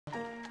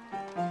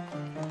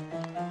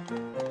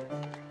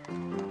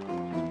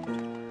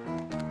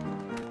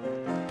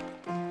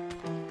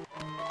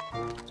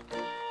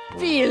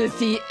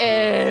filthy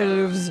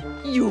elves!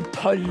 You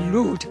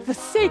pollute the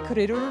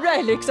sacred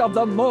relics of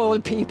the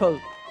mole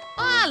people!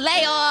 Oh,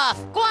 lay off!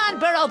 Go on,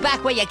 burrow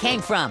back where you came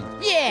from.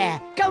 Yeah,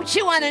 go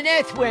chew on an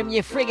earthworm,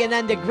 you friggin'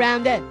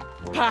 undergrounder.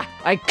 Ha!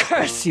 I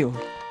curse you!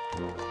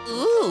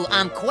 Ooh,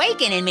 I'm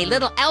quaking in me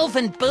little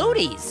elven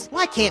booties.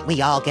 Why can't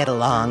we all get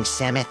along,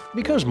 Sameth?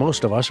 Because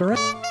most of us are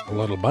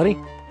little buddy.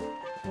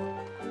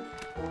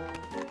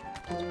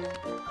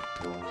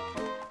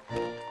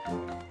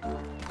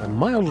 I'm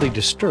mildly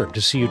disturbed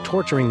to see you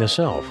torturing this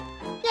elf.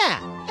 Yeah,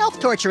 elf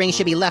torturing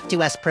should be left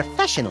to us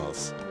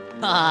professionals.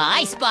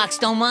 Icebox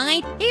don't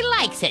mind. He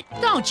likes it,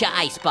 don't you,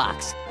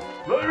 Icebox?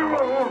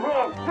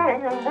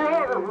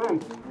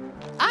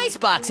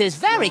 Icebox is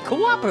very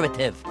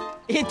cooperative.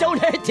 It don't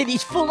hurt that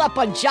he's full up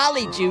on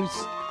jolly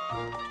juice.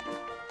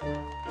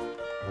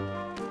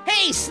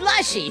 Hey,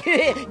 Slushy,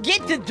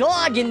 get the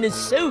dog in the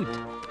suit.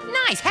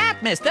 Nice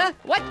hat, mister.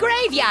 What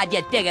graveyard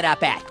you dig it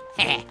up at?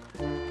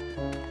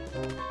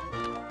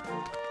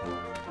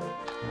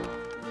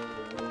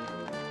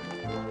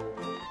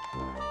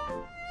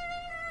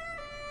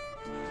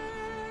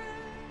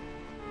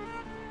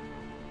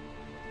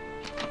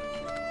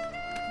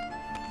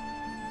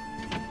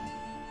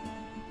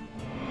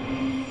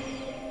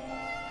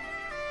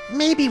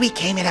 Maybe we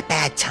came at a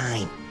bad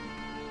time.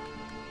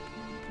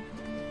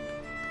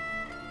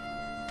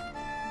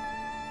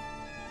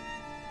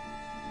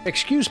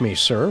 Excuse me,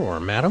 sir or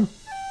madam.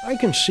 I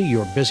can see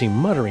you're busy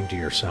muttering to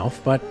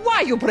yourself, but...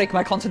 Why you break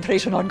my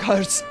concentration on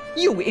curse?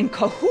 You in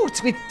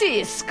cahoots with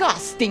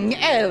disgusting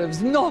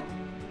elves, no?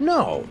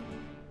 No.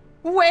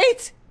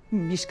 Wait!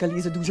 Mich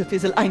Lise Duje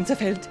Fizzle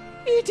Einzelfeld.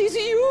 It is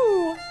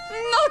you,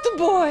 Nut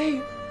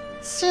Boy!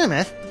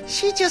 Sameth,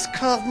 she just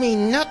called me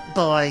Nut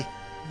Boy.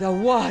 The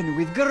one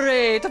with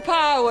great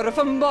power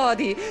from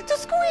body to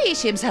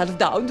squish himself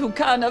down to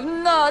can of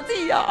nuts,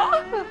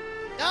 yeah?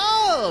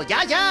 Oh,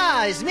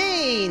 yeah, it's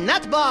me,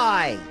 Nut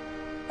Boy.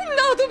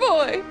 Nut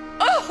Boy!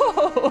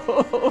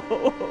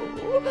 Oh!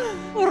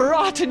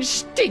 Rotten,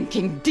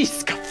 stinking,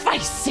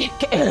 disc-sick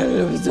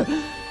elves!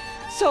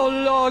 So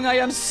long I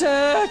am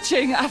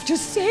searching after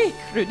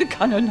sacred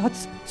cannon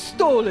nuts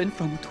stolen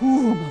from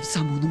tomb of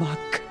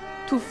Sammun-Mak.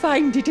 To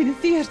find it in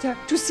theater,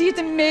 to see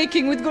it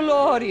making with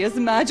glorious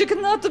magic,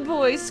 Nut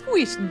Boy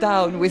squished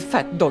down with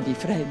fat doggy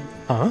friend.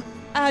 Huh?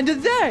 And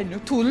then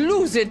to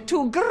lose it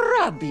to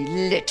grubby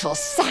little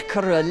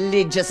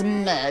sacrilegious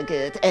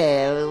maggot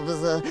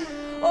elves.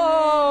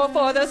 Oh,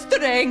 for the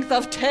strength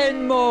of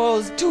 10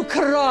 moles to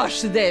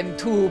crush them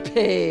to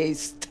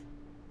paste.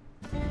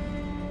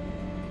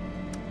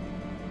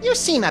 You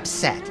seem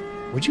upset.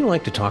 Would you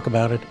like to talk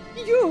about it?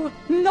 You,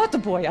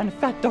 Nut Boy and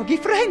fat doggy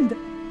friend.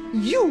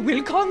 You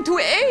will come to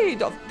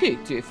aid of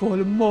pitiful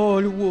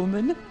mole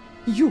woman.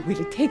 You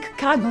will take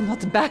Cannon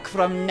Nut back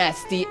from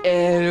nasty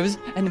elves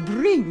and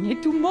bring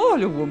it to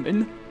mole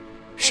woman.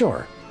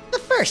 Sure. The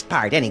first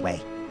part,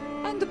 anyway.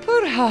 And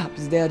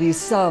perhaps there is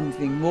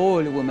something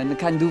mole woman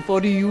can do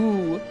for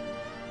you.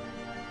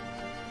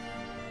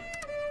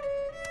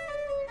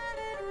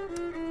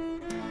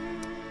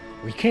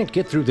 We can't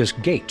get through this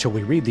gate till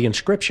we read the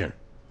inscription.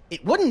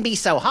 It wouldn't be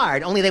so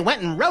hard, only they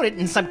went and wrote it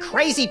in some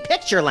crazy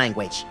picture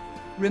language.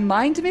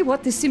 Remind me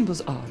what the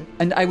symbols are,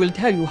 and I will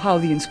tell you how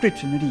the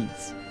inscription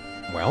reads.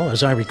 Well,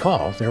 as I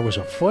recall, there was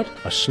a foot,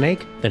 a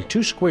snake, then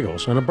 2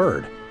 squiggles, and a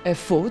bird. A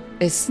foot,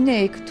 a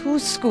snake, 2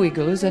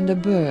 squiggles, and a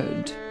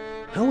bird.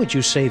 How would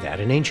you say that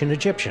in ancient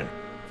Egyptian?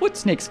 Foot,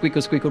 snake,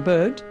 squiggle, squiggle,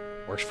 bird.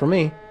 Works for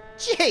me.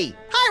 Gee,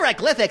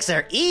 hieroglyphics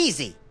are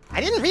easy.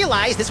 I didn't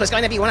realize this was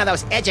going to be one of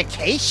those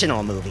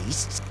educational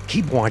movies.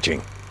 Keep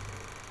watching.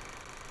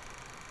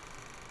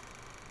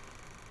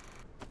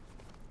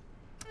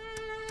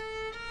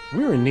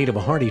 We're in need of a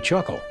hearty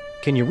chuckle.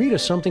 Can you read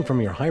us something from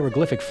your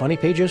hieroglyphic funny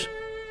pages?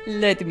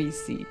 Let me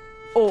see.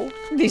 Oh,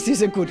 this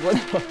is a good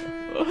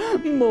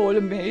one. Mole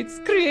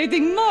mates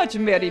creating much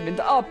merriment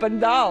up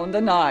and down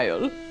the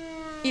Nile.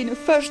 In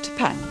first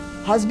panel,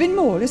 husband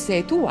mole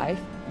say to wife,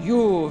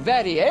 "You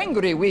very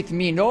angry with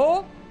me,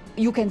 no?"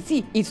 You can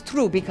see it's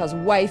true because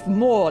wife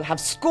mole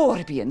have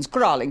scorpions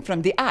crawling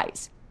from the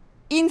eyes.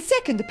 In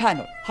second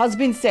panel,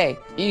 husband say,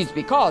 "It's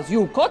because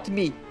you caught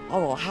me."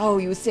 Oh, how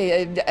you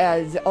say,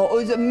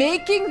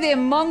 making the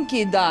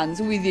monkey dance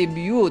with the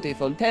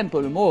beautiful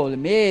temple mole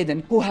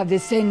maiden who have the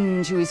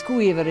sensuous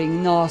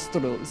quivering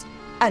nostrils.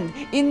 And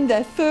in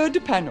the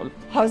third panel,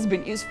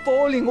 husband is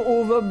falling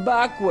over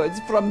backwards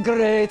from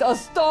great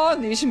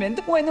astonishment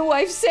when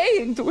wife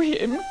saying to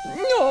him,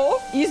 "No,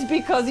 it's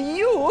because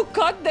you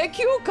cut the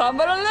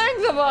cucumber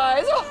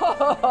lengthwise."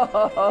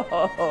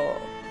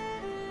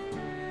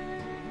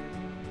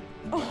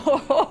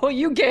 Oh,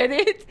 you get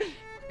it?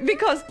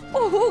 Because,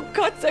 who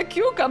cuts a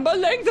cucumber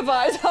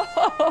lengthwise?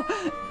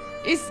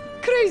 It's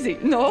crazy,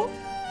 no?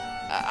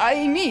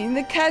 I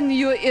mean, can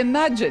you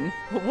imagine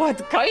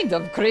what kind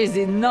of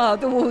crazy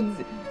nut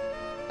would...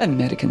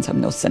 Americans have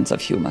no sense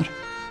of humor.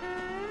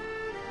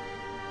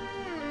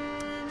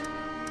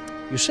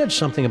 You said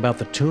something about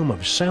the tomb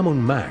of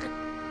Sammun-Mak.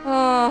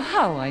 Ah,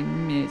 how I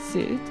miss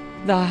it.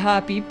 The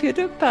happy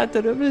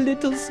pitter-patter of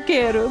little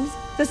scarabs,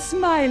 the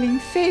smiling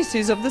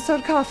faces of the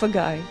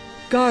sarcophagi.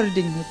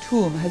 Guarding the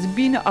tomb has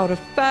been our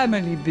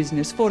family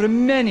business for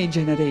many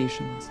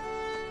generations.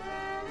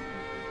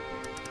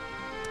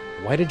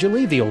 Why did you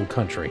leave the old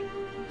country?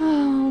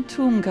 Oh,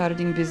 tomb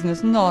guarding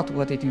business not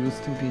what it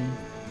used to be.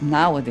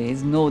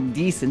 Nowadays, no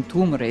decent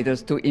tomb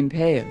raiders to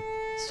impale.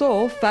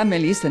 So,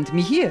 family sent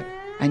me here.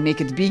 I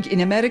make it big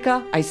in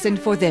America, I send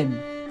for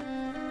them.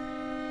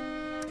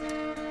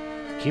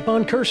 Keep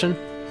on cursing.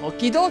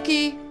 Okie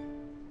dokie.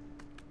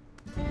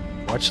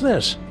 What's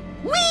this?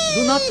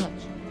 Do not touch.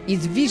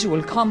 It's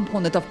visual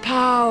component of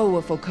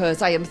powerful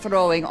curse I am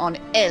throwing on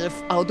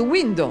Elf out the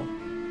window.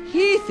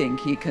 He think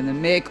he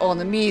can make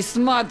on me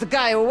smart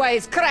guy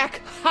wisecrack.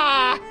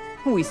 Ha!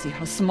 We see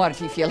how smart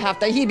he feel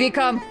after he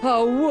become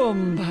a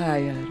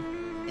vampire.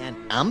 An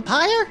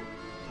umpire?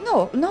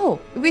 No,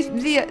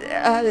 with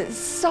the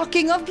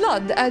sucking of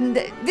blood and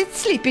the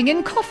sleeping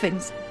in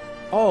coffins.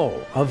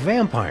 Oh, a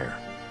vampire.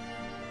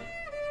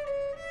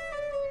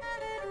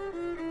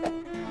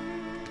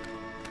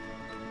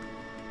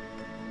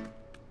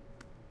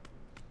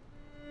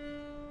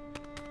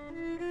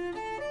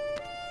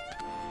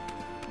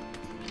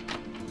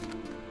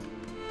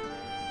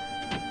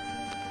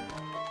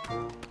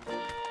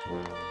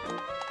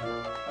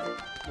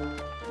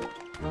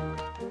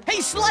 Hey,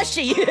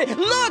 Slushy!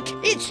 Look!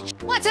 It's...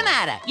 What's the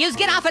matter? Yous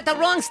get off at the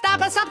wrong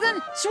stop or something?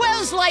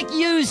 Swells like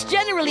yous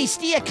generally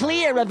steer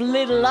clear of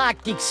Little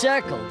Arctic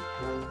Circle.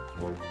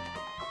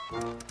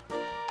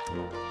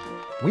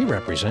 We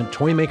represent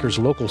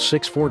Toymakers Local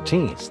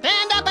 614.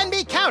 Stand up and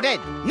be counted!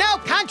 No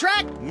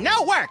contract,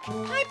 no work!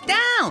 Pipe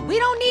down! We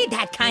don't need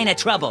that kind of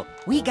trouble.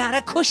 We got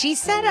a cushy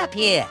setup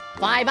here.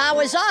 5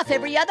 hours off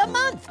every other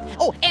month.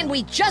 Oh, and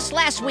we just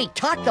last week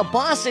talked the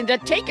boss into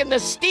taking the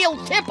steel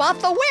tip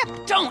off the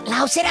whip. Don't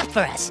louse it up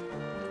for us.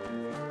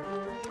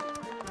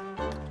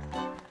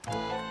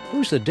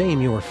 Who's the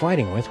dame you were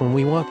fighting with when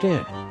we walked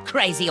in?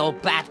 Crazy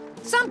old bat.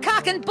 Some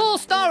cock and bull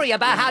story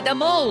about how the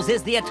moles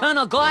is the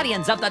eternal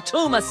guardians of the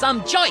tomb of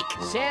some joik.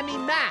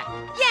 Sammun-Mak.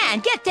 Yeah,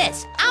 and get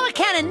this. Our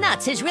can of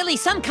nuts is really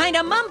some kind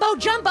of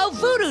mumbo-jumbo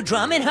voodoo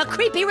drum in her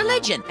creepy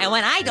religion. And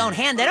when I don't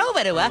hand it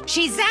over to her,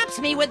 she zaps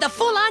me with the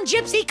full-on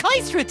gypsy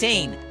Kleist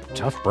routine.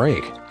 Tough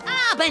break.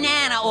 Ah,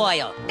 banana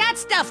oil. That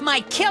stuff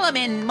might kill him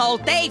in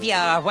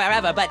Moldavia or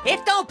wherever, but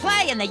it don't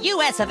play in the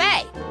US of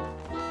A.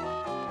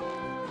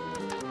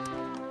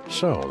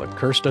 So, the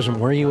curse doesn't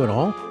worry you at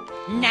all?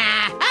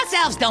 Nah, us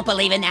elves don't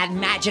believe in that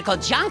magical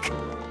junk.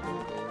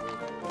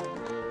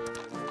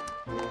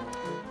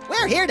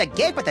 We're here to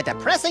gape at the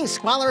depressing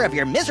squalor of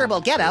your miserable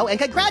ghetto and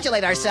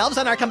congratulate ourselves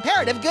on our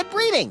comparative good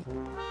breeding.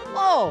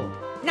 Oh,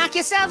 knock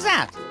yourselves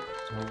out.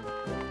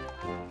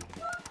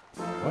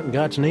 What in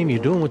God's name you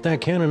doing with that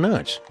can of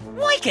nuts?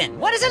 Wyken,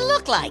 what does it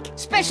look like?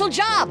 Special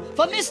job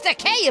for Mr.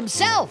 K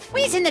himself.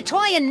 We's in the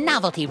toy and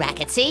novelty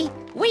racket, see?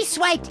 We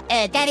swiped,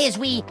 that is,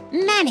 we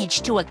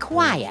managed to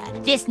acquire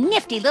this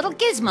nifty little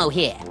gizmo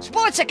here.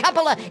 Sports a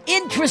couple of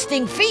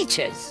interesting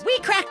features. We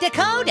cracked a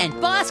code and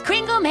Boss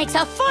Kringle makes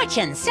a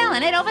fortune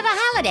selling it over the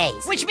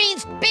holidays. Which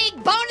means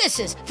big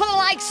bonuses for the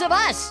likes of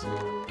us.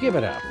 Give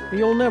it up.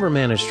 You'll never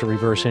manage to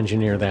reverse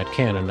engineer that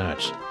can of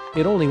nuts.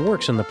 It only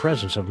works in the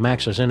presence of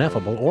Max's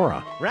ineffable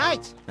aura.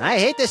 Right. I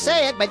hate to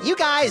say it, but you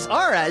guys'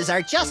 auras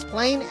are just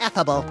plain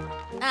effable.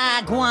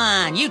 Ah,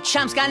 Guan, you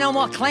chumps got no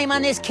more claim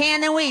on this can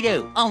than we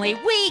do. Only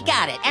we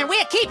got it, and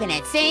we're keeping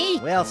it,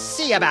 see? We'll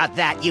see about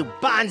that, you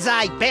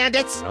bonsai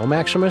bandits! No,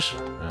 Maximus,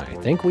 I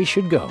think we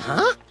should go.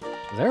 Huh?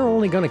 They're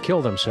only going to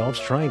kill themselves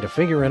trying to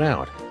figure it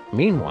out.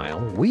 Meanwhile,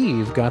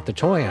 we've got the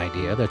toy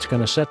idea that's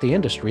going to set the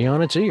industry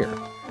on its ear.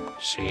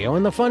 See you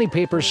in the funny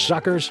papers,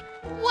 suckers.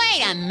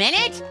 Wait a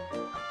minute!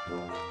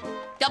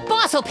 The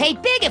boss will pay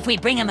big if we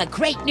bring him a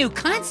great new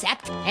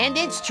concept. And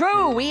it's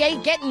true, we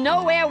ain't getting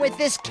nowhere with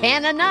this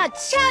can of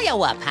nuts. Tell you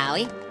what,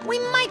 Polly, we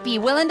might be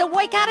willing to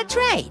work out a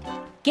trade.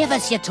 Give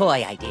us your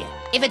toy idea.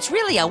 If it's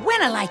really a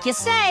winner like you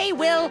say,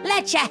 we'll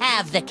let you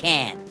have the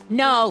can.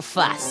 No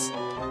fuss.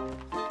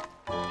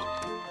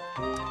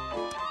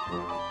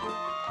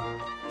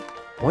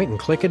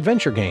 Point-and-click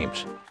adventure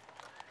games.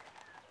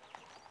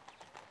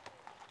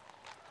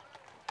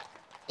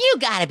 You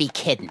gotta be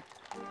kidding.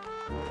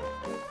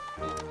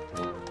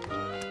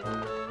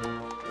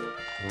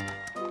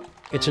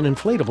 It's an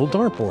inflatable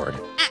dartboard.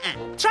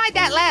 Tried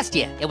that last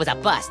year. It was a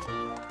bust.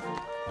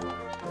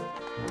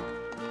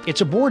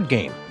 It's a board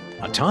game.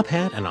 A top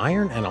hat, an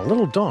iron, and a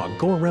little dog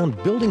go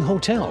around building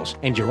hotels,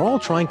 and you're all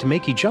trying to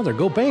make each other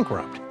go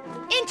bankrupt.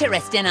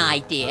 Interesting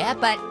idea,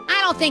 but I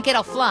don't think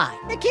it'll fly.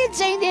 The kids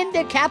ain't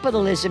into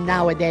capitalism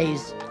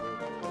nowadays.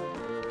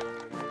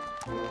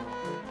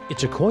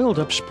 It's a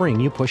coiled-up spring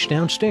you push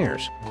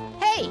downstairs.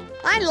 Hey,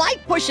 I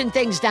like pushing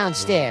things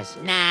downstairs.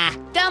 Nah,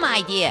 dumb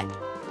idea.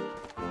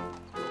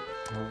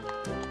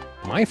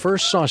 My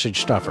first sausage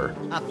stuffer.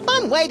 A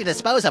fun way to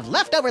dispose of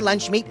leftover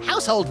lunch meat,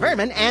 household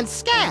vermin, and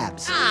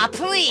scabs. Ah,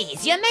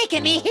 please, you're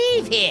making me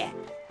heave here.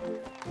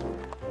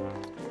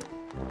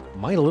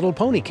 My Little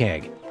Pony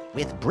keg.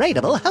 with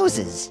braidable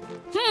hoses.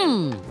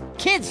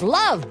 Kids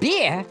love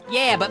beer.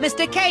 Yeah, but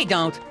Mr. K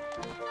don't.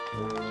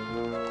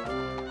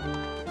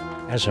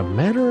 As a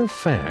matter of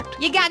fact,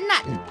 You got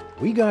nothing.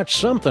 we got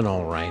something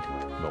all right,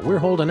 but we're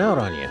holding out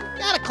on you.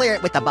 Gotta clear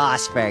it with the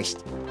boss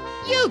first.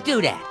 You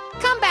do that.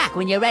 Come back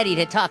when you're ready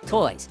to talk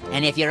toys.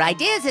 And if your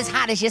idea's as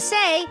hot as you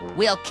say,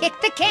 we'll kick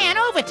the can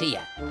over to you.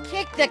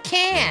 Kick the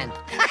can.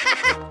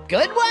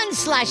 Good one,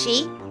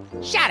 Slushy.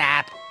 Shut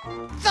up.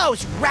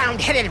 Those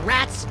round-headed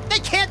rats! They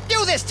can't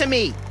do this to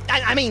me!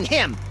 I mean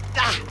him!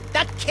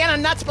 That can of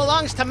nuts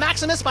belongs to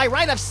Maximus by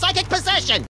right of psychic possession!